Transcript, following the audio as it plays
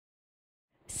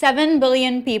7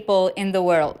 billion people in the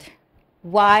world.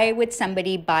 Why would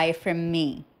somebody buy from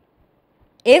me?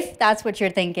 If that's what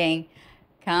you're thinking,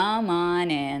 come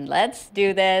on in, let's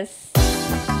do this.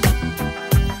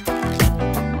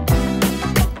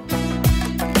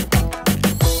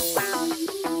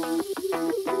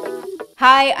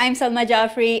 Hi, I'm Salma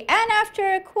Jaffrey, and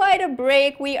after quite a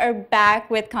break, we are back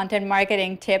with content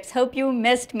marketing tips. Hope you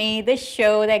missed me, the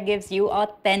show that gives you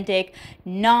authentic,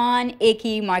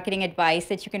 non-icky marketing advice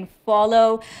that you can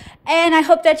follow. And I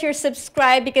hope that you're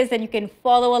subscribed because then you can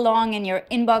follow along in your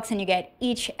inbox and you get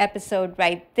each episode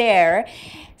right there.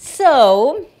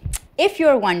 So, if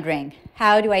you're wondering,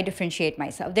 how do I differentiate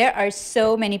myself? There are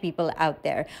so many people out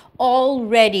there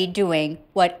already doing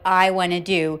what I want to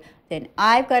do. Then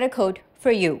I've got a code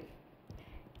for you.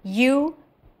 You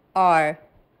are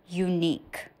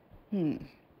unique.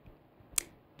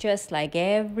 Just like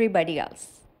everybody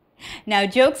else. Now,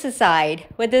 jokes aside,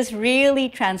 what this really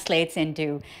translates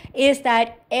into is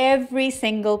that every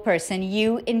single person,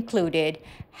 you included,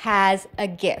 has a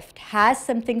gift, has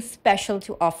something special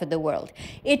to offer the world.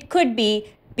 It could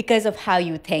be because of how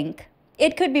you think.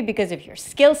 It could be because of your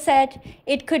skill set.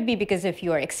 It could be because of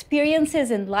your experiences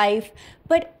in life.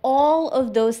 But all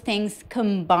of those things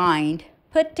combined,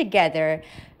 put together,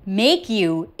 make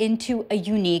you into a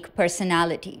unique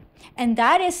personality. And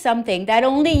that is something that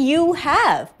only you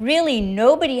have. Really,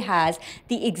 nobody has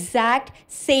the exact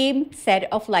same set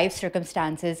of life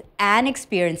circumstances and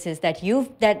experiences that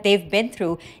they've been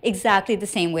through exactly the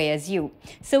same way as you.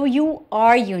 So you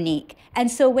are unique. And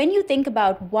so when you think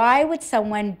about why would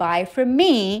someone buy from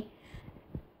me,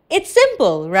 it's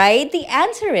simple, right? The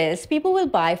answer is people will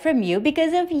buy from you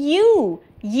because of you.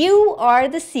 You are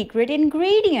the secret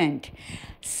ingredient.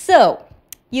 So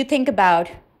you think about,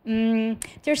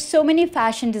 there's so many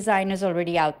fashion designers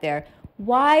already out there.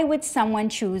 Why would someone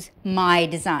choose my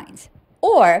designs?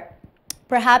 Or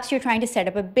perhaps you're trying to set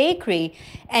up a bakery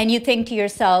and you think to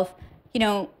yourself,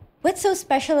 what's so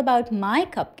special about my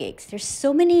cupcakes? There's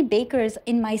so many bakers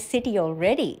in my city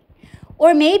already.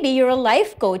 Or maybe you're a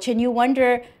life coach and you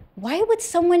wonder, why would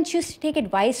someone choose to take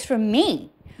advice from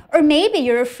me? Or maybe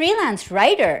you're a freelance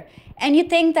writer and you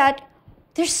think that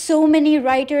there's so many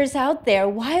writers out there.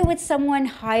 Why would someone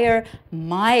hire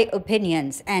my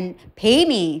opinions and pay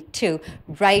me to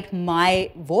write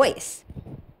my voice?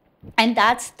 And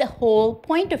that's the whole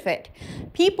point of it.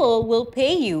 People will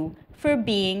pay you for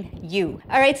being you.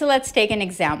 All right, so let's take an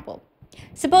example.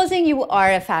 Supposing you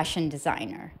are a fashion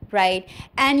designer, right?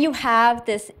 And you have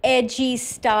this edgy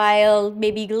style,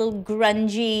 maybe a little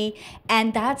grungy,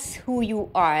 and that's who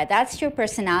you are. That's your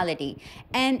personality.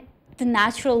 And the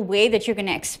natural way that you're going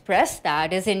to express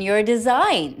that is in your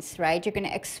designs, right? You're going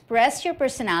to express your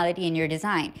personality in your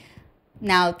design.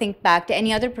 Now, think back to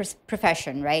any other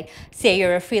profession, right? Say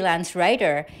you're a freelance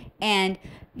writer, and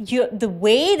the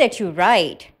way that you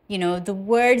write, the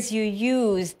words you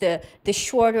use, the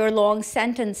short or long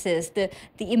sentences, the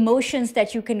emotions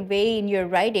that you convey in your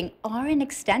writing are an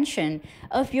extension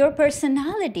of your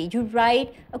personality. You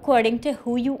write according to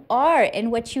who you are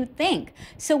and what you think.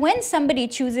 So when somebody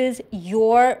chooses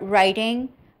your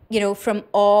writing, from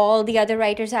all the other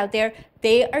writers out there,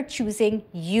 they are choosing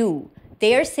you.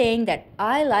 They are saying that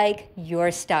I like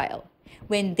your style.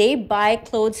 When they buy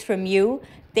clothes from you,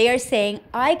 they are saying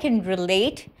I can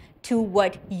relate to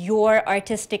what your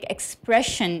artistic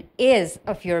expression is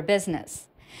of your business.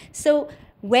 So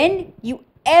when you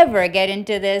ever get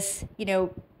into this,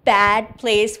 bad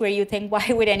place where you think, why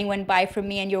would anyone buy from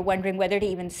me? And you're wondering whether to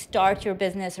even start your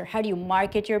business or how do you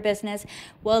market your business?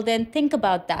 Well, then think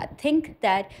about that. Think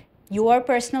that your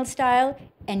personal style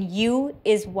and you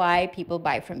is why people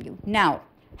buy from you. Now,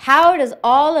 how does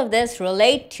all of this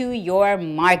relate to your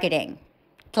marketing?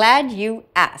 Glad you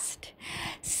asked.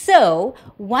 So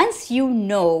once you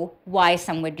know why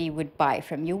somebody would buy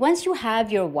from you, once you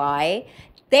have your why,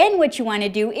 then what you want to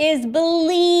do is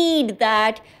bleed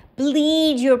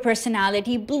your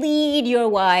personality, bleed your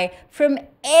why from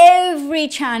every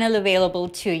channel available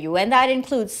to you. And that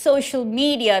includes social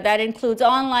media, that includes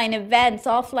online events,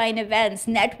 offline events,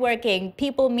 networking,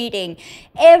 people meeting.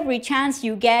 Every chance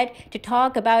you get to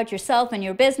talk about yourself and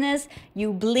your business,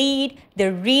 you bleed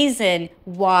the reason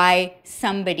why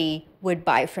somebody would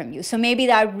buy from you. So maybe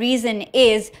that reason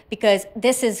is because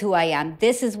this is who I am,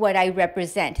 this is what I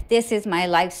represent, this is my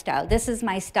lifestyle, this is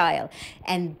my style.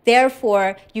 And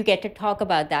therefore, you get to talk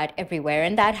about that everywhere.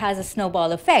 And that has a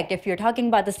snowball effect. If you're talking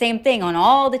about the same thing on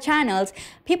all the channels,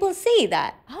 people see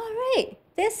that, all right,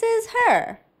 this is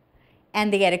her.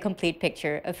 And they get a complete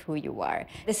picture of who you are.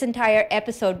 This entire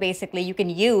episode, basically, you can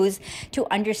use to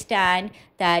understand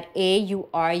that A, you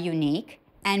are unique,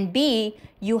 And B,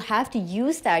 you have to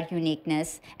use that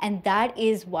uniqueness, and that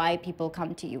is why people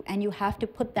come to you. And you have to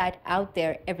put that out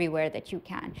there everywhere that you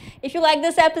can. If you like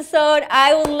this episode,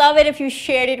 I would love it if you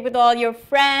shared it with all your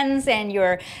friends and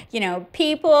your,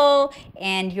 people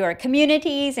and your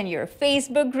communities and your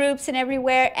Facebook groups and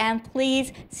everywhere. And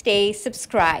please stay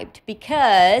subscribed,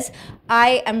 because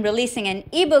I am releasing an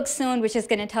ebook soon, which is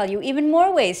going to tell you even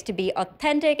more ways to be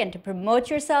authentic and to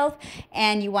promote yourself.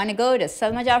 And you want to go to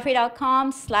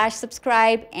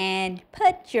salmajaffrey.com/subscribe and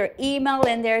put your email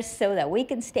in there so that we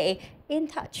can stay in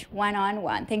touch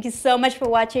one-on-one. Thank you so much for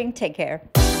watching. Take care.